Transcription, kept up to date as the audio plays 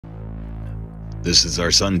This is our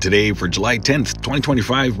sun today for July 10th,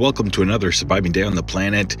 2025. Welcome to another surviving day on the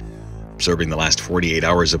planet. Observing the last 48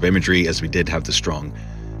 hours of imagery, as we did have the strong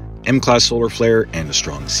M-class solar flare and a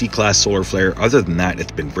strong C-class solar flare. Other than that,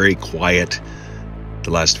 it's been very quiet the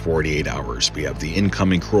last 48 hours. We have the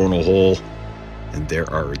incoming coronal hole, and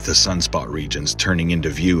there are the sunspot regions turning into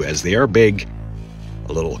view as they are big.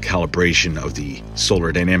 A little calibration of the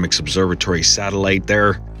Solar Dynamics Observatory satellite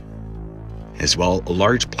there. As well, a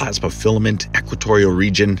large plasma filament equatorial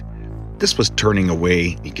region. This was turning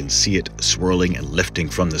away. You can see it swirling and lifting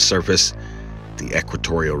from the surface. The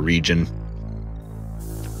equatorial region.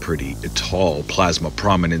 Pretty tall plasma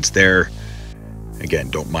prominence there.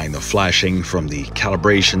 Again, don't mind the flashing from the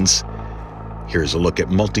calibrations. Here's a look at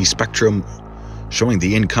multispectrum showing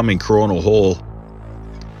the incoming coronal hole,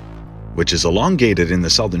 which is elongated in the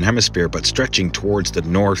southern hemisphere but stretching towards the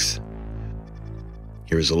north.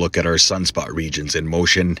 Here's a look at our sunspot regions in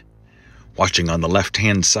motion. Watching on the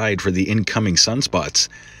left-hand side for the incoming sunspots.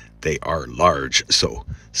 They are large, so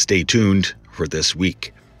stay tuned for this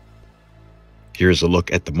week. Here's a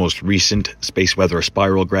look at the most recent space weather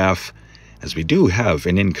spiral graph, as we do have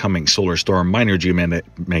an incoming solar storm, minor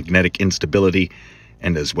geomagnetic instability,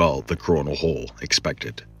 and as well the coronal hole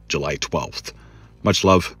expected July 12th. Much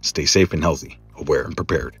love, stay safe and healthy, aware and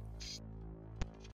prepared.